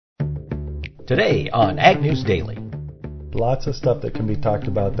Today on Ag News Daily. Lots of stuff that can be talked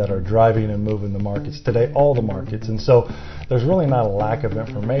about that are driving and moving the markets today, all the markets. And so there's really not a lack of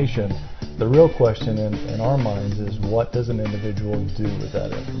information. The real question in our minds is, what does an individual do with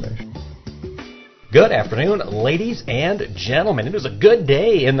that information? Good afternoon, ladies and gentlemen. It is a good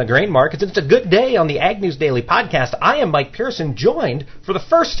day in the grain markets, and it's a good day on the Ag News Daily podcast. I am Mike Pearson, joined for the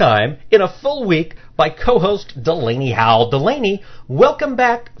first time in a full week by co-host Delaney Howell. Delaney, welcome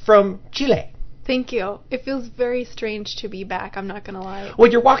back from Chile. Thank you. It feels very strange to be back, I'm not going to lie.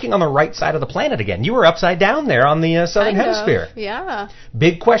 Well, you're walking on the right side of the planet again. You were upside down there on the southern hemisphere. Yeah.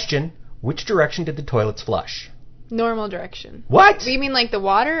 Big question, which direction did the toilets flush? Normal direction. What? Do you mean like the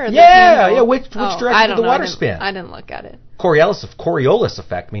water? Or which direction did the water spin? I didn't look at it. Coriolis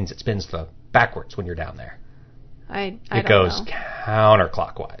effect means it spins backwards when you're down there. It goes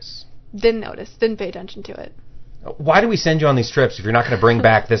counterclockwise. Didn't notice. Didn't pay attention to it. Why do we send you on these trips if you're not going to bring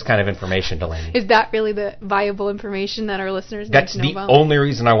back this kind of information, Delaney? Is that really the viable information that our listeners need That's to know about? That's the only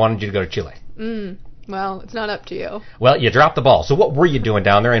reason I wanted you to go to Chile. Well, it's not up to you. Well, you dropped the ball. So what were you doing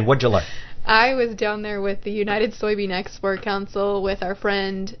down there, and what'd you learn? I was down there with the United Soybean Export Council with our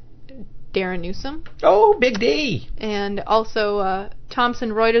friend Darren Newsom. Oh, Big D. And also Thomson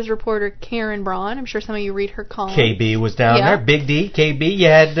Reuters reporter Karen Braun. I'm sure some of you read her column. KB was down there. Big D, KB. You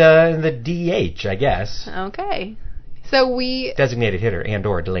had the DH, I guess. Okay. So we... Designated hitter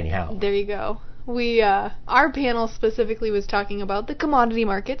and/or Delaney Howell. There you go. We, our panel specifically was talking about the commodity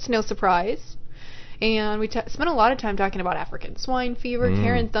markets, no surprise. And we spent a lot of time talking about African swine fever.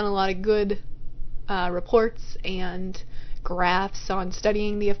 Karen's done a lot of good reports and graphs on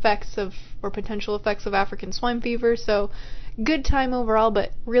studying the effects of, or potential effects of, African swine fever. So good time overall,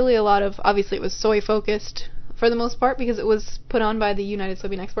 but really a lot of, obviously it was soy focused for the most part because it was put on by the United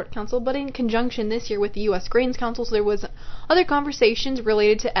Soybean Export Council, but in conjunction this year with the U.S. Grains Council. So there was other conversations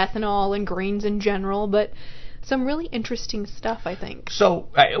related to ethanol and grains in general, but some really interesting stuff, I think. So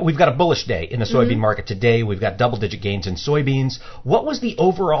we've got a bullish day in the soybean market today. We've got double-digit gains in soybeans. What was the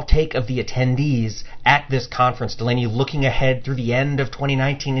overall take of the attendees at this conference, Delaney, looking ahead through the end of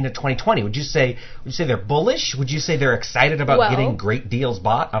 2019 into 2020? Would you say they're bullish? Would you say they're excited about getting great deals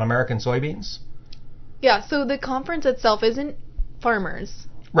bought on American soybeans? Yeah, so the conference itself isn't farmers.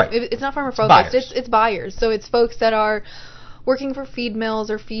 Right. It's not farmer-focused. It's buyers. So it's folks that are working for feed mills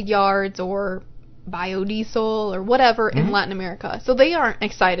or feed yards or biodiesel or whatever in Latin America. So they aren't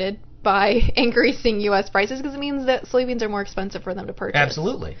excited by increasing U.S. prices because it means that soybeans are more expensive for them to purchase.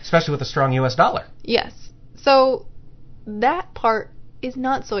 Absolutely, especially with a strong U.S. dollar. Yes. So that part is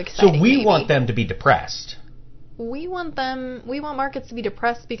not so exciting. So we want them to be depressed. We want markets to be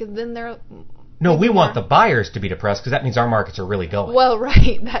depressed because then they're... No, we want the buyers to be depressed because that means our markets are really going. Well,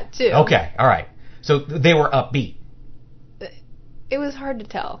 right, that too. Okay, all right. So they were upbeat. It was hard to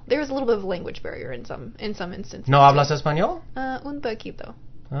tell. There was a little bit of a language barrier in some instances. ¿No hablas español? Un poquito.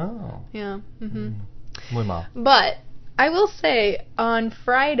 Oh. Yeah. Muy mal. But I will say, on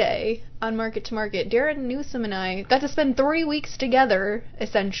Friday, on Market to Market, Darren Newsom and I got to spend 3 weeks together,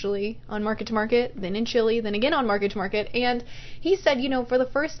 essentially, on Market to Market, then in Chile, then again on Market to Market. And he said, for the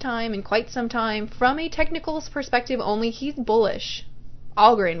first time in quite some time, from a technical perspective only, he's bullish.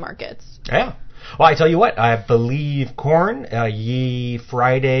 All grain markets. Yeah. Well, I tell you what, I believe corn,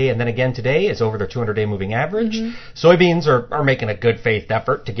 Friday and then again today is over their 200-day moving average. Soybeans are making a good faith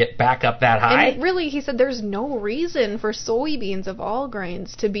effort to get back up that high. And really, he said there's no reason for soybeans of all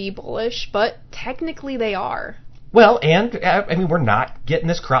grains to be bullish, but technically they are. Well, and, we're not getting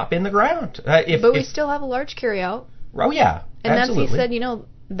this crop in the ground. But we still have a large carryout. Oh, yeah, and absolutely. And he said,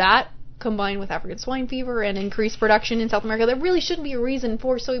 that combined with African swine fever and increased production in South America, there really shouldn't be a reason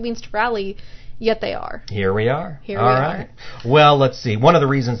for soybeans to rally. Yet they are. Here we are. All right. Well, let's see. One of the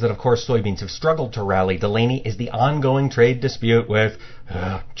reasons that, of course, soybeans have struggled to rally, Delaney, is the ongoing trade dispute with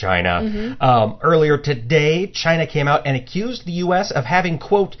China. Earlier today, China came out and accused the U.S. of having,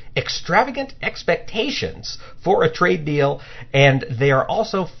 quote, extravagant expectations for a trade deal, and they are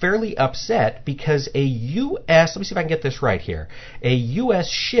also fairly upset because a U.S., let me see if I can get this right here, a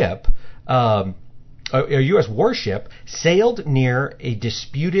U.S. ship... a U.S. warship sailed near a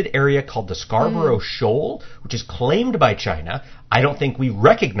disputed area called the Scarborough Shoal, which is claimed by China. I don't think we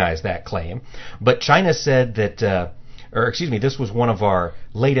recognize that claim, but China said that, this was one of our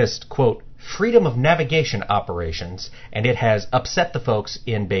latest, quote, freedom of navigation operations, and it has upset the folks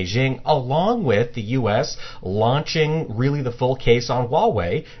in Beijing, along with the U.S. launching really the full case on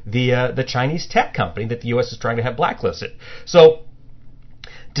Huawei, the Chinese tech company that the U.S. is trying to have blacklisted. So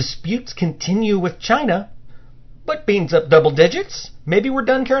disputes continue with China, but beans up double digits. Maybe we're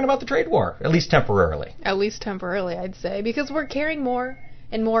done caring about the trade war, at least temporarily. At least temporarily, I'd say, because we're caring more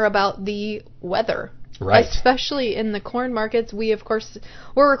and more about the weather. Right. Especially in the corn markets. We're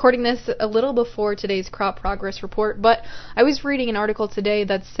recording this a little before today's crop progress report, but I was reading an article today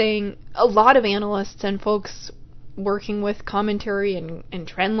that's saying a lot of analysts and folks working with commentary and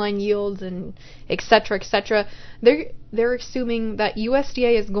trendline yields and et cetera, they're assuming that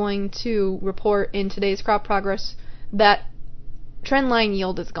USDA is going to report in today's crop progress that trendline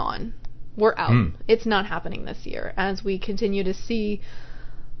yield is gone. We're out. It's not happening this year as we continue to see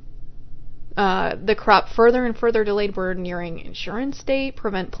the crop further and further delayed. We're nearing insurance date.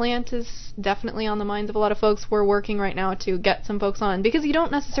 Prevent plant is definitely on the minds of a lot of folks. We're working right now to get some folks on, because you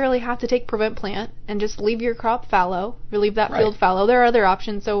don't necessarily have to take prevent plant and just leave your crop fallow or leave that field fallow. There are other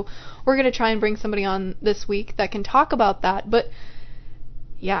options. So we're going to try and bring somebody on this week that can talk about that. But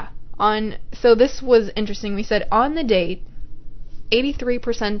yeah, so this was interesting. We said on the date,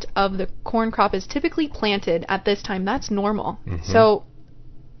 83% of the corn crop is typically planted at this time. That's normal. So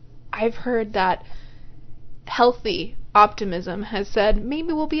I've heard that healthy optimism has said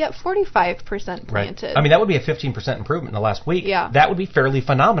maybe we'll be at 45% planted. Right. I mean, that would be a 15% improvement in the last week. Yeah. That would be fairly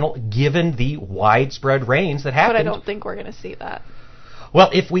phenomenal given the widespread rains that happened. But I don't think we're going to see that. Well,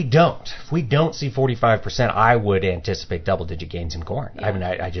 if we don't see 45%, I would anticipate double-digit gains in corn. Yeah. I mean,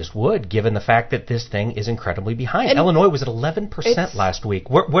 I just would, given the fact that this thing is incredibly behind. And Illinois was at 11% last week.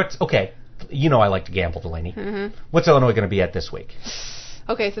 Okay, you know I like to gamble, Delaney. What's Illinois going to be at this week?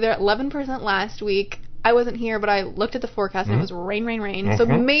 Okay, so they're at 11% last week. I wasn't here, but I looked at the forecast and it was rain. So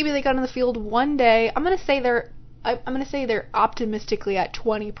maybe they got in the field one day. I'm going to say they're optimistically at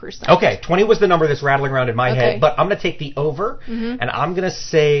 20%. Okay, 20 was the number that's rattling around in my head, but I'm going to take the over, and I'm going to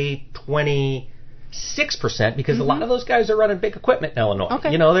say 26%, because a lot of those guys are running big equipment in Illinois.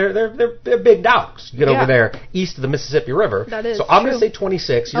 Okay. You know, they're big dogs. You get over there east of the Mississippi River. That is so I'm going to say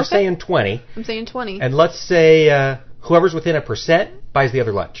 26. You're saying 20. I'm saying 20. And let's say whoever's within a percent buys the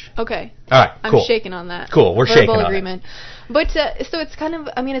other lunch. Okay. All right, cool. I'm shaking on that. Cool, we're shaking on Verbal agreement. But so it's kind of,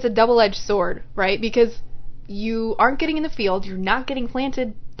 I mean, it's a double-edged sword, right? Because you aren't getting in the field, you're not getting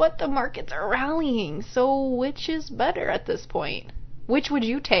planted, but the markets are rallying. So which is better at this point? Which would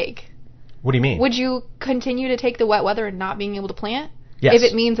you take? What do you mean? Would you continue to take the wet weather and not being able to plant? Yes. If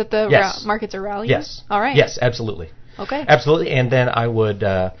it means that the markets are rallying? Yes. All right. Yes, absolutely. Okay. Absolutely. And then I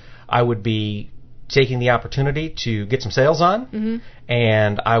would be taking the opportunity to get some sales on,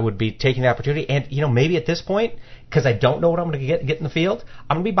 and I would be taking the opportunity, and maybe at this point, because I don't know what I'm going to get in the field,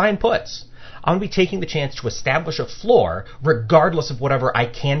 I'm going to be buying puts. I'm going to be taking the chance to establish a floor, regardless of whatever I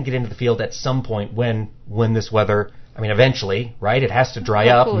can get into the field at some point when this weather, I mean, eventually, right? It has to dry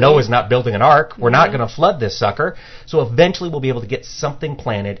up. Noah's not building an ark. We're not going to flood this sucker. So eventually we'll be able to get something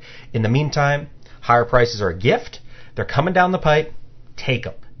planted. In the meantime, higher prices are a gift. They're coming down the pipe. Take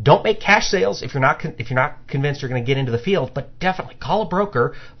them. Don't make cash sales if you're not convinced you're going to get into the field, but definitely call a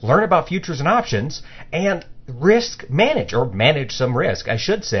broker, learn about futures and options, and manage some risk, I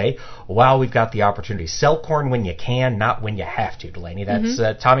should say, while we've got the opportunity. Sell corn when you can, not when you have to, Delaney. That's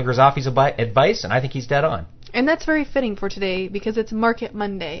Tommy Grozoffi's advice, and I think he's dead on. And that's very fitting for today because it's Market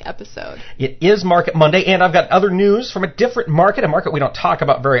Monday episode. It is Market Monday, and I've got other news from a different market, a market we don't talk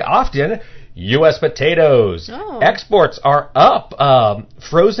about very often. U.S. potatoes. Exports are up.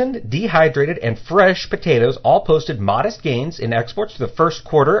 Frozen, dehydrated, and fresh potatoes all posted modest gains in exports for the first 3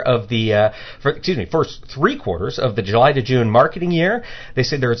 quarters of the July to June marketing year. They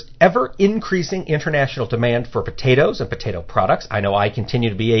say there's ever increasing international demand for potatoes and potato products. I know I continue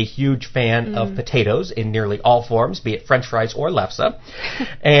to be a huge fan of potatoes in nearly all forms, be it French fries or lefse.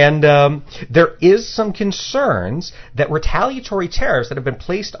 And there is some concerns that retaliatory tariffs that have been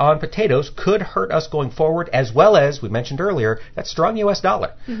placed on potatoes could hurt us going forward, as well as, we mentioned earlier, that strong U.S.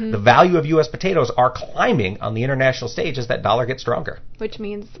 dollar. The value of U.S. potatoes are climbing on the international stage as that dollar gets stronger. Which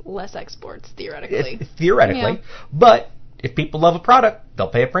means less exports, theoretically. Theoretically. Yeah. But if people love a product, they'll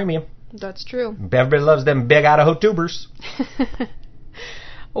pay a premium. That's true. Everybody loves them big Idaho tubers.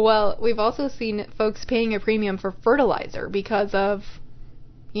 Well, we've also seen folks paying a premium for fertilizer because of,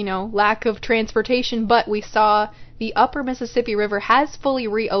 lack of transportation, but we saw the upper Mississippi River has fully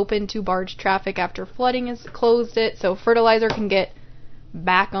reopened to barge traffic after flooding has closed it, so fertilizer can get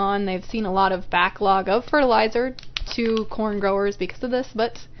back on. They've seen a lot of backlog of fertilizer to corn growers because of this,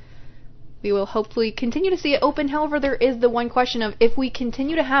 but we will hopefully continue to see it open. However, there is the one question of if we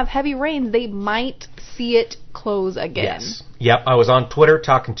continue to have heavy rains, they might see it close again. Yes. Yep. I was on Twitter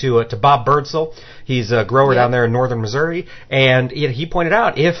talking to Bob Birdsell. He's a grower down there in northern Missouri, and he pointed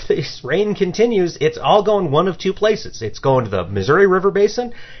out if this rain continues, it's all going one of two places. It's going to the Missouri River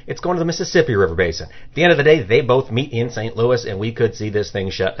Basin. It's going to the Mississippi River Basin. At the end of the day, they both meet in St. Louis, and we could see this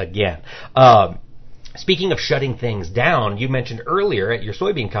thing shut again. Speaking of shutting things down, you mentioned earlier at your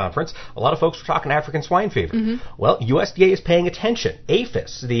soybean conference, a lot of folks were talking African swine fever. Well, USDA is paying attention.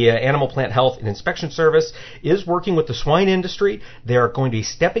 APHIS, the Animal Plant Health and Inspection Service, is working with the swine industry. They're going to be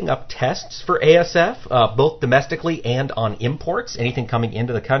stepping up tests for ASF, both domestically and on imports, anything coming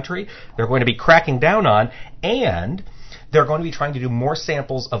into the country. They're going to be cracking down on, and they're going to be trying to do more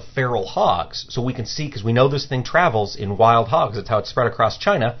samples of feral hogs so we can see, because we know this thing travels in wild hogs. That's how it's spread across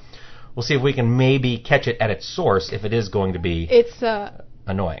China. We'll see if we can maybe catch it at its source if it is going to be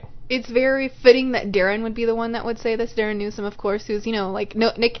annoying. It's very fitting that Darren would be the one that would say this. Darren Newsom, of course, who's,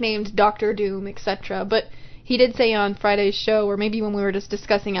 nicknamed Dr. Doom, etc. But he did say on Friday's show, or maybe when we were just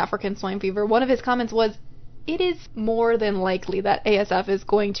discussing African swine fever, one of his comments was, it is more than likely that ASF is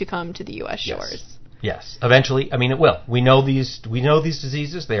going to come to the U.S. shores. Yes, eventually. I mean, it will. We know these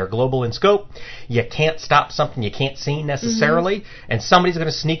diseases. They are global in scope. You can't stop something you can't see necessarily, and somebody's going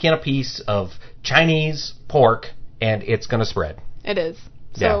to sneak in a piece of Chinese pork, and it's going to spread. It is.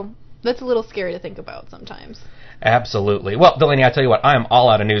 So that's a little scary to think about sometimes. Absolutely. Well, Delaney, I tell you what, I am all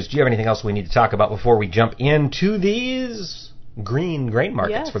out of news. Do you have anything else we need to talk about before we jump into these green grain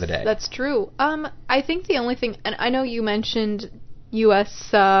markets for the day? That's true. I think the only thing, and I know you mentioned U.S.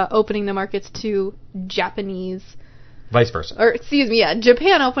 Opening the markets to Japanese. Vice versa. Or,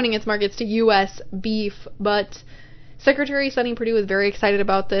 Japan opening its markets to U.S. beef, but Secretary Sonny Perdue was very excited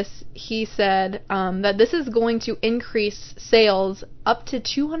about this. He said that this is going to increase sales up to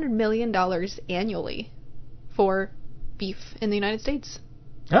 $200 million annually for beef in the United States.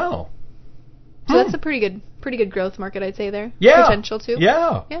 Oh. So that's a pretty good growth market, I'd say there. Yeah. Potential too.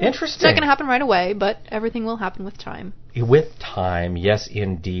 Yeah. Interesting. It's not going to happen right away, but everything will happen with time. With time, yes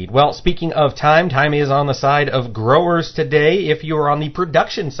indeed. Well, speaking of time, time is on the side of growers today. If you are on the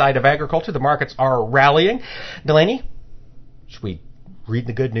production side of agriculture, the markets are rallying. Delaney, should we read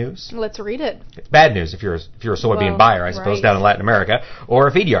the good news? Let's read it. It's bad news if you're a soybean buyer, I suppose, down in Latin America, or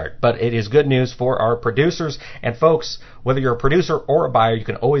a feed yard. But it is good news for our producers. And folks, whether you're a producer or a buyer, you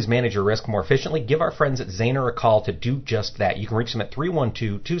can always manage your risk more efficiently. Give our friends at Zaner a call to do just that. You can reach them at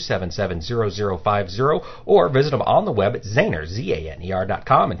 312-277-0050 or visit them on the web at Zaner,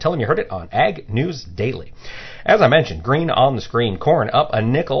 ZANER.com, and tell them you heard it on Ag News Daily. As I mentioned, green on the screen, corn up a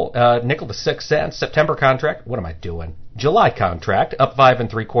nickel to 6 cents. September contract, what am I doing? July contract up 5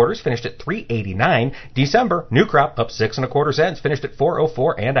 3/4, finished at $3.89. December new crop up 6 1/4 cents, finished at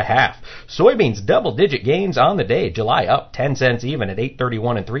 $4.04 1/2. Soybeans double-digit gains on the day. July up 10 cents even at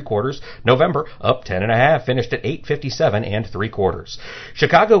 $8.31 3/4. November up 10 1/2, finished at $8.57 3/4.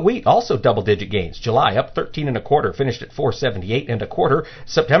 Chicago wheat also double-digit gains. July up 13 1/4, finished at $4.78 1/4.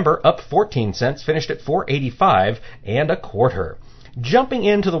 September up 14 cents, finished at $4.85 1/4. Jumping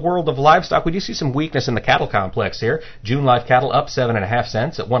into the world of livestock, we do see some weakness in the cattle complex here. June live cattle up 7 1/2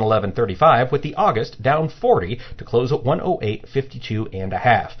 cents at 111.35, with the August down 40 to close at 108.52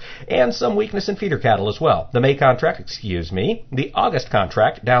 1/2. And some weakness in feeder cattle as well. The May contract, the August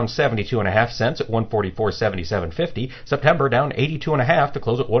contract down 72 1/2 cents at 144.77.50. September down 82 1/2 to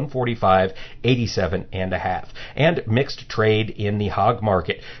close at 145.87 1/2. And mixed trade in the hog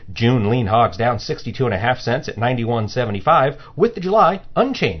market. June lean hogs down 62 1/2 cents at 91.75, with the July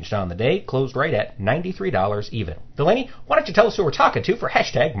unchanged on the day, closed right at $93 even. Delaney, why don't you tell us who we're talking to for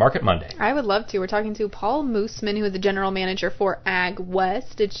Hashtag Market Monday? I would love to. We're talking to Paul Mussman, who is the general manager for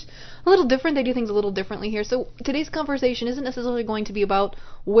AgWest. It's a little different. They do things a little differently here. So today's conversation isn't necessarily going to be about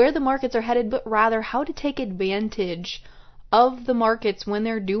where the markets are headed, but rather how to take advantage of the markets when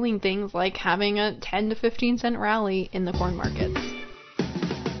they're doing things like having a 10 to 15 cent rally in the corn markets.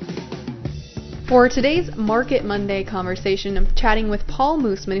 For today's Market Monday conversation, I'm chatting with Paul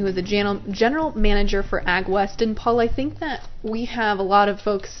Mussman, who is the general manager for AgWest. And Paul, I think that we have a lot of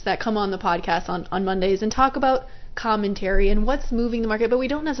folks that come on the podcast on Mondays and talk about commentary and what's moving the market, but we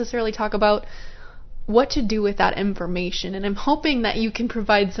don't necessarily talk about what to do with that information. And I'm hoping that you can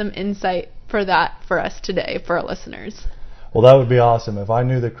provide some insight for that for us today, for our listeners. Well, that would be awesome. If I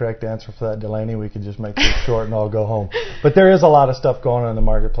knew the correct answer for that, Delaney, we could just make this short and I'll go home. But there is a lot of stuff going on in the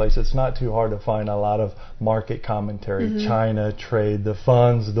marketplace. It's not too hard to find a lot of market commentary, China, trade, the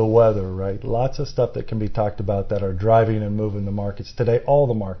funds, the weather, right? Lots of stuff that can be talked about that are driving and moving the markets today, all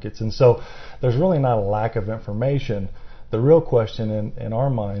the markets. And so there's really not a lack of information. The real question in our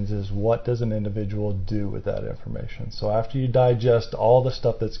minds is, what does an individual do with that information? So after you digest all the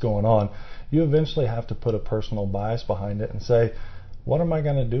stuff that's going on, you eventually have to put a personal bias behind it and say, what am I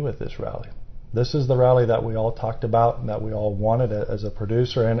going to do with this rally? This is the rally that we all talked about and that we all wanted as a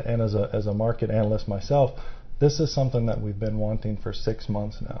producer and as a market analyst myself. This is something that we've been wanting for 6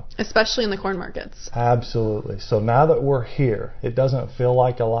 months now. Especially in the corn markets. Absolutely. So now that we're here, it doesn't feel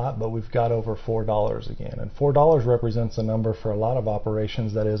like a lot, but we've got over $4 again. And $4 represents a number for a lot of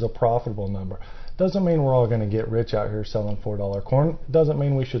operations that is a profitable number. Doesn't mean we're all going to get rich out here selling $4 corn. Doesn't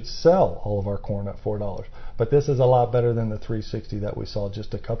mean we should sell all of our corn at $4. But this is a lot better than the $3.60 that we saw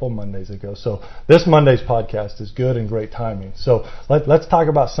just a couple Mondays ago. So this Monday's podcast is good and great timing. So let's talk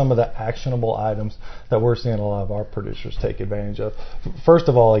about some of the actionable items that we're seeing a lot of our producers take advantage of. First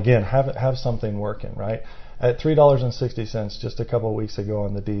of all, again, have something working, right? At $3.60 just a couple of weeks ago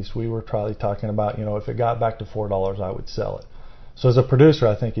on the Dees, we were probably talking about, if it got back to $4, I would sell it. So as a producer,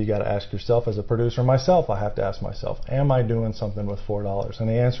 I think you got to ask yourself, as a producer myself, I have to ask myself, am I doing something with $4? And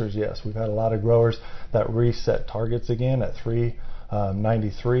the answer is yes. We've had a lot of growers that reset targets again at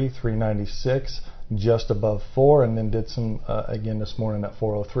 $3.93, $3.96, just above $4, and then did some again this morning at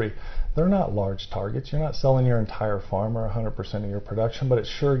 $4.03. They're not large targets. You're not selling your entire farm or 100% of your production, but it's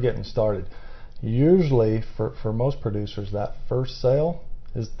sure getting started. Usually, for most producers, that first sale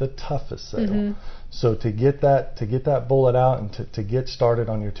is the toughest sale. Mm-hmm. So to get that bullet out and to get started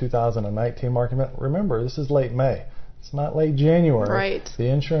on your 2019 market, remember, this is late May. It's not late January. Right. The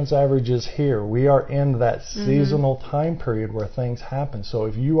insurance average is here. We are in that seasonal time period where things happen. So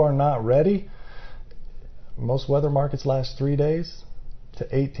if you are not ready, most weather markets last 3 days to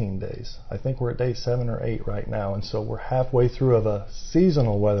 18 days. I think we're at day 7 or 8 right now, and so we're halfway through of a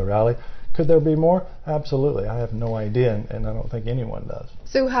seasonal weather rally. Could there be more? Absolutely. I have no idea, and I don't think anyone does.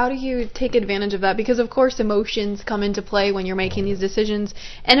 So how do you take advantage of that? Because, of course, emotions come into play when you're making these decisions,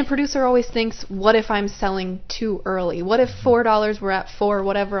 and a producer always thinks, what if I'm selling too early? What if $4 were at $4,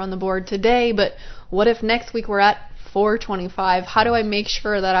 whatever on the board today, but what if next week we're at $4.25? How do I make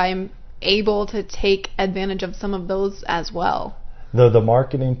sure that I'm able to take advantage of some of those as well? The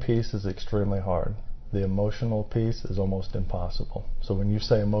marketing piece is extremely hard. The emotional piece is almost impossible. So when you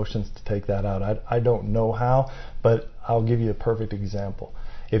say emotions, to take that out, I don't know how, but I'll give you a perfect example.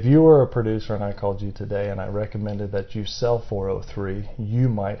 If you were a producer and I called you today and I recommended that you sell 403, you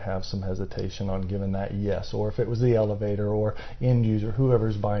might have some hesitation on giving that yes. Or if it was the elevator or end user,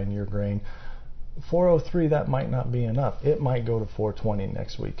 whoever's buying your grain, 403, that might not be enough. It might go to 420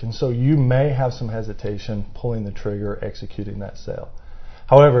 next week. And so you may have some hesitation pulling the trigger, executing that sale.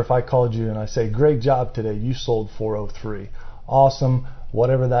 However, if I called you and I say, great job today, you sold 403. Awesome.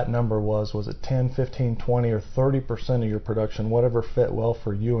 Whatever that number was it 10, 15, 20, or 30% of your production, whatever fit well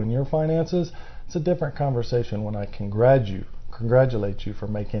for you and your finances? It's a different conversation when I congratulate you for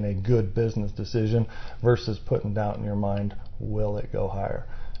making a good business decision versus putting doubt in your mind, will it go higher?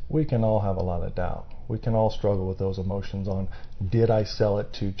 We can all have a lot of doubt. We can all struggle with those emotions on, did I sell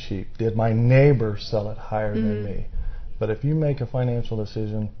it too cheap? Did my neighbor sell it higher than me? But if you make a financial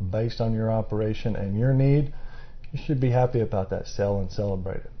decision based on your operation and your need, you should be happy about that sale and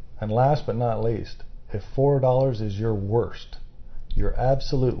celebrate it. And last but not least, if $4 is your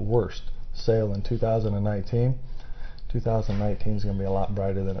absolute worst sale in 2019, 2019 is going to be a lot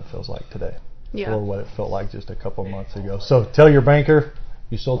brighter than it feels like today. Yeah. Or what it felt like just a couple months ago. So tell your banker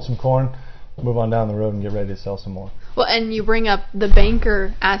you sold some corn, move on down the road and get ready to sell some more. Well, and you bring up the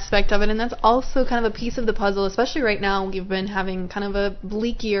banker aspect of it, and that's also kind of a piece of the puzzle, especially right now. We've been having kind of a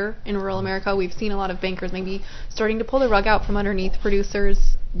bleak year in rural America. We've seen a lot of bankers maybe starting to pull the rug out from underneath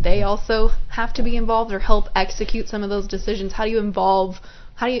producers. They also have to be involved or help execute some of those decisions. How do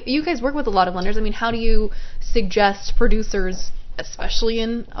you guys work with a lot of lenders? I mean, how do you suggest producers, especially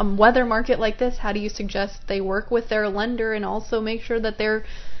in a weather market like this, how do you suggest they work with their lender and also make sure that they're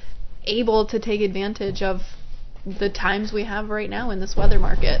able to take advantage of the times we have right now in this weather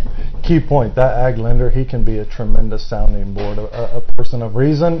market? Key point, that ag lender, he can be a tremendous sounding board, a person of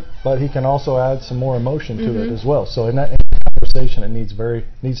reason, but he can also add some more emotion to it as well. So in that conversation, it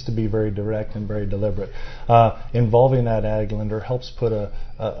needs to be very direct and very deliberate. Involving that ag lender helps put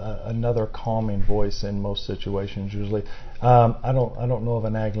another calming voice in most situations usually. I don't know of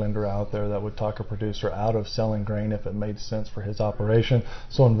an ag lender out there that would talk a producer out of selling grain if it made sense for his operation.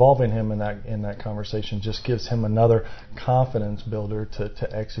 So involving him in that conversation just gives him another confidence builder to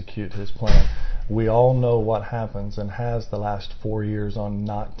execute his plan. We all know what happens and has the last 4 years on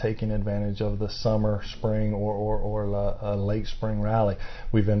not taking advantage of the summer, spring, or late spring rally.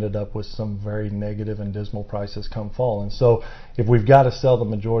 We've ended up with some very negative and dismal prices come fall. And so if we've got to sell the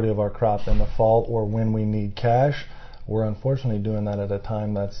majority of our crop in the fall or when we need cash, we're unfortunately doing that at a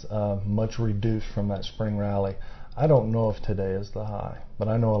time that's much reduced from that spring rally. I don't know if today is the high, but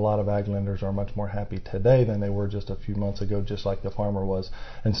I know a lot of ag lenders are much more happy today than they were just a few months ago, just like the farmer was.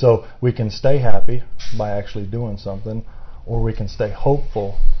 And so we can stay happy by actually doing something, or we can stay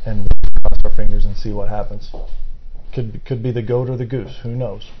hopeful and cross our fingers and see what happens. Could be the goat or the goose, who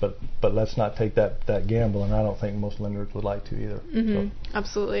knows? But let's not take that gamble, and I don't think most lenders would like to either. Mm-hmm.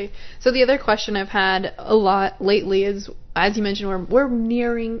 Absolutely. So the other question I've had a lot lately is, as you mentioned, we're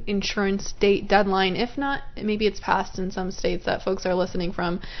nearing insurance date deadline. If not, maybe it's passed in some states that folks are listening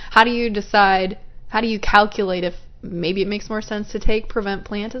from. How do you decide? How do you calculate if maybe it makes more sense to take prevent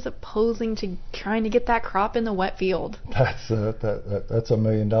plant as opposing to trying to get that crop in the wet field? That's a $1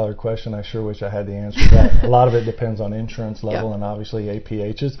 million question. I sure wish I had the answer to that. A lot of it depends on insurance level and obviously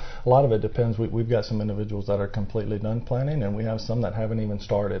APHs. A lot of it depends. We've got some individuals that are completely done planting, and we have some that haven't even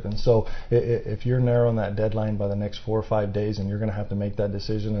started. And so if you're narrowing that deadline by the next 4 or 5 days, and you're going to have to make that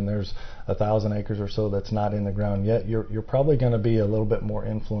decision, and there's 1,000 acres or so that's not in the ground yet, you're probably going to be a little bit more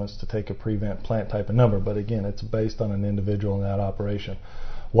influenced to take a prevent plant type of number. But again, it's based on an individual in that operation.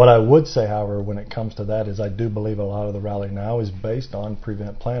 What I would say, however, when it comes to that is I do believe a lot of the rally now is based on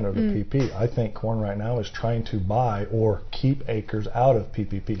prevent plant or the PP. I think corn right now is trying to buy or keep acres out of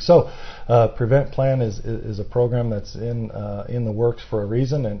PPP. So prevent plant is a program that's in the works for a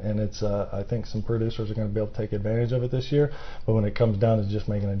reason, and it's I think some producers are going to be able to take advantage of it this year. But when it comes down to just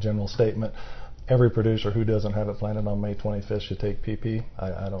making a general statement, every producer who doesn't have it planted on May 25th should take PP.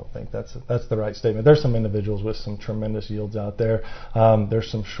 I don't think that's the right statement. There's some individuals with some tremendous yields out there.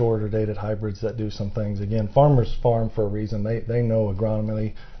 There's some shorter dated hybrids that do some things. Again, farmers farm for a reason. They know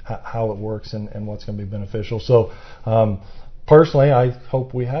agronomy, how it works, and what's going to be beneficial. So personally, I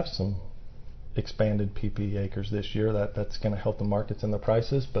hope we have some expanded PP acres this year. That's going to help the markets and the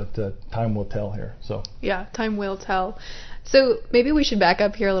prices, but time will tell here. So yeah, time will tell. So maybe we should back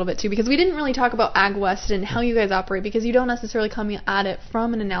up here a little bit too, because we didn't really talk about AgWest and how you guys operate, because you don't necessarily come at it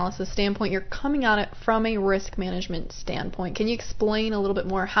from an analysis standpoint. You're coming at it from a risk management standpoint. Can you explain a little bit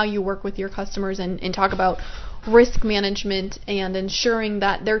more how you work with your customers and talk about risk management and ensuring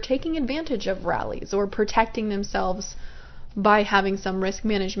that they're taking advantage of rallies or protecting themselves by having some risk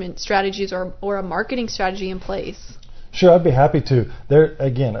management strategies or a marketing strategy in place? Sure, I'd be happy to. There,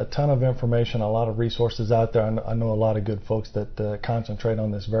 again, a ton of information, a lot of resources out there. I know a lot of good folks that concentrate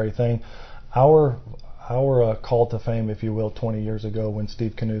on this very thing. Our call to fame, if you will, 20 years ago when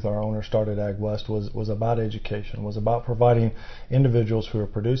Steve Knuth, our owner, started AgWest was about education, was about providing individuals who are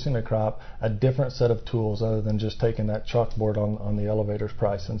producing a crop a different set of tools other than just taking that chalkboard on the elevator's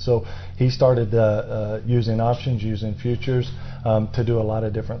price. And so he started using options, using futures to do a lot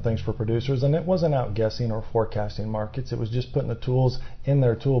of different things for producers. And it wasn't outguessing or forecasting markets. It was just putting the tools in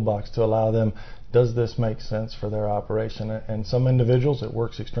their toolbox to allow them, does this make sense for their operation? And some individuals, it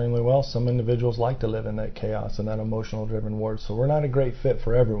works extremely well. Some individuals like to live in that chaos and that emotional driven world. So we're not a great fit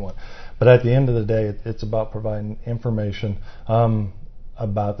for everyone. But at the end of the day, it's about providing information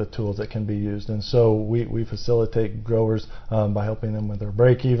about the tools that can be used. And so we facilitate growers by helping them with their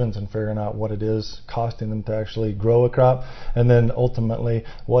break-evens and figuring out what it is costing them to actually grow a crop, and then ultimately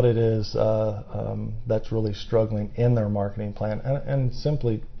what it is that's really struggling in their marketing plan. And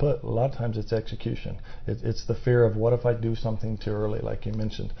simply put, a lot of times it's execution. It's the fear of what if I do something too early, like you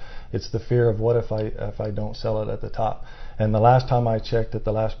mentioned. It's the fear of what if I don't sell it at the top. And the last time I checked at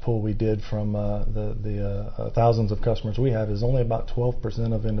the last poll we did from the thousands of customers we have is only about 12%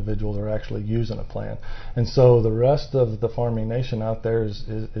 of individuals are actually using a plan. And so the rest of the farming nation out there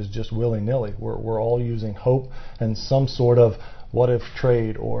is just willy-nilly. We're all using hope and some sort of what if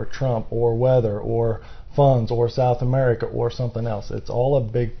trade or Trump or weather or funds or South America or something else. It's all a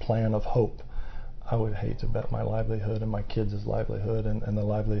big plan of hope. I would hate to bet my livelihood and my kids' livelihood and the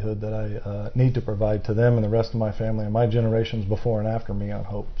livelihood that I need to provide to them and the rest of my family and my generations before and after me on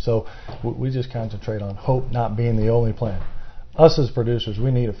hope. So we just concentrate on hope not being the only plan. Us as producers,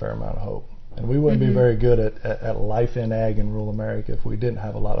 we need a fair amount of hope. And we wouldn't be very good at life in ag in rural America if we didn't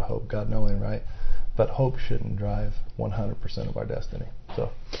have a lot of hope, God knowing, right? But hope shouldn't drive 100% of our destiny.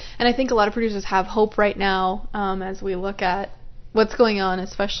 So, and I think a lot of producers have hope right now as we look at what's going on,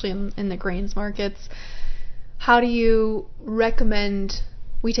 especially in the grains markets. How do you recommend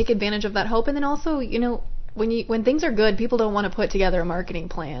we take advantage of that hope? And then also, when things are good, people don't want to put together a marketing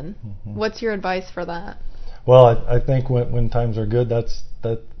plan. What's your advice for that? Well, I think when times are good,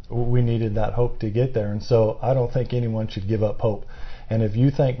 that we needed that hope to get there. And so I don't think anyone should give up hope. And if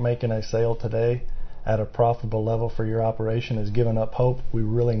you think making a sale today at a profitable level for your operation is giving up hope, we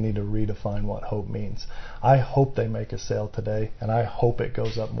really need to redefine what hope means. I hope they make a sale today, and I hope it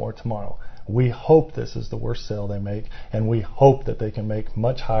goes up more tomorrow. We hope this is the worst sale they make, and we hope that they can make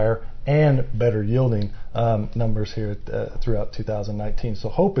much higher and better yielding numbers here throughout 2019. So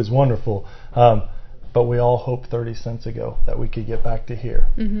hope is wonderful, but we all hoped 30 cents ago that we could get back to here.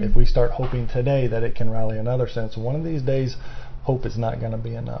 If we start hoping today that it can rally another cent, one of these days hope is not going to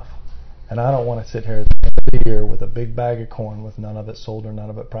be enough. And I don't want to sit here at the end of the year with a big bag of corn with none of it sold or none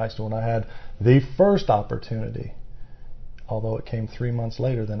of it priced when I had the first opportunity, although it came 3 months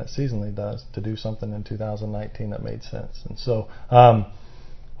later than it seasonally does, to do something in 2019 that made sense. And so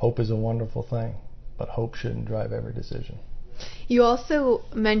hope is a wonderful thing, but hope shouldn't drive every decision. You also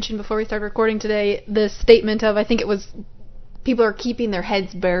mentioned before we started recording today the statement of, I think it was, people are keeping their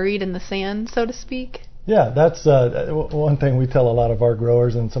heads buried in the sand, so to speak. Yeah, that's one thing we tell a lot of our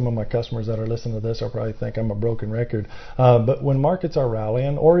growers, and some of my customers that are listening to this will probably think I'm a broken record. But when markets are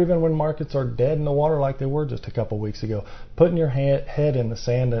rallying, or even when markets are dead in the water like they were just a couple weeks ago, putting your head in the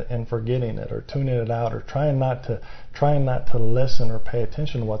sand and forgetting it, or tuning it out, or trying not to listen or pay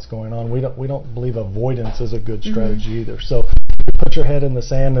attention to what's going on, we don't believe avoidance is a good strategy either. So put your head in the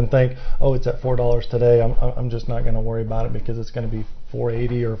sand and think, oh, it's at $4 today. I'm just not going to worry about it because it's going to be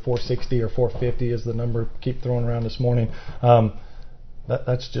 $4.80 or $4.60 or $4.50 is the number keep throwing around this morning.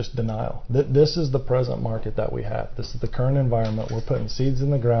 That's just denial. This is the present market that we have. This is the current environment. We're putting seeds in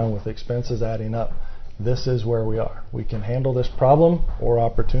the ground with expenses adding up. This is where we are. We can handle this problem or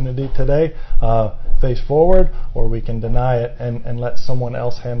opportunity today, face forward, or we can deny it and let someone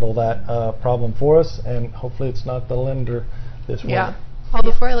else handle that problem for us, and hopefully it's not the lender this way. Yeah. Paul,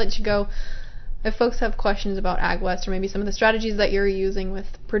 before I let you go, if folks have questions about AgWest or maybe some of the strategies that you're using with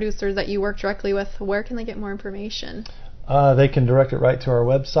producers that you work directly with, where can they get more information? They can direct it right to our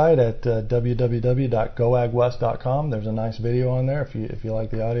website at www.goagwest.com. There's a nice video on there. If you like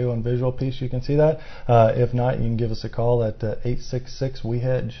the audio and visual piece, you can see that. If not, you can give us a call at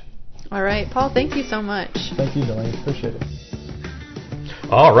 866-WE-HEDGE. All right. Paul, thank you so much. Thank you, Delaney. Appreciate it.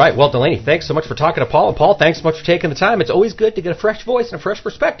 All right. Well, Delaney, thanks so much for talking to Paul. And Paul, thanks so much for taking the time. It's always good to get a fresh voice and a fresh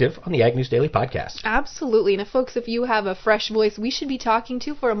perspective on the Ag News Daily podcast. Absolutely. And if you have a fresh voice we should be talking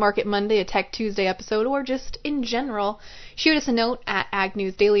to for a Market Monday, a Tech Tuesday episode, or just in general, shoot us a note at Ag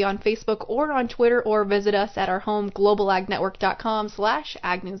News Daily on Facebook or on Twitter, or visit us at our home,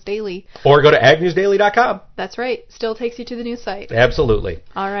 globalagnetwork.com/AgNewsDaily. Or go to agnewsdaily.com. That's right. Still takes you to the news site. Absolutely.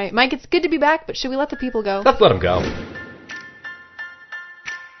 All right. Mike, it's good to be back, but should we let the people go? Let's let them go.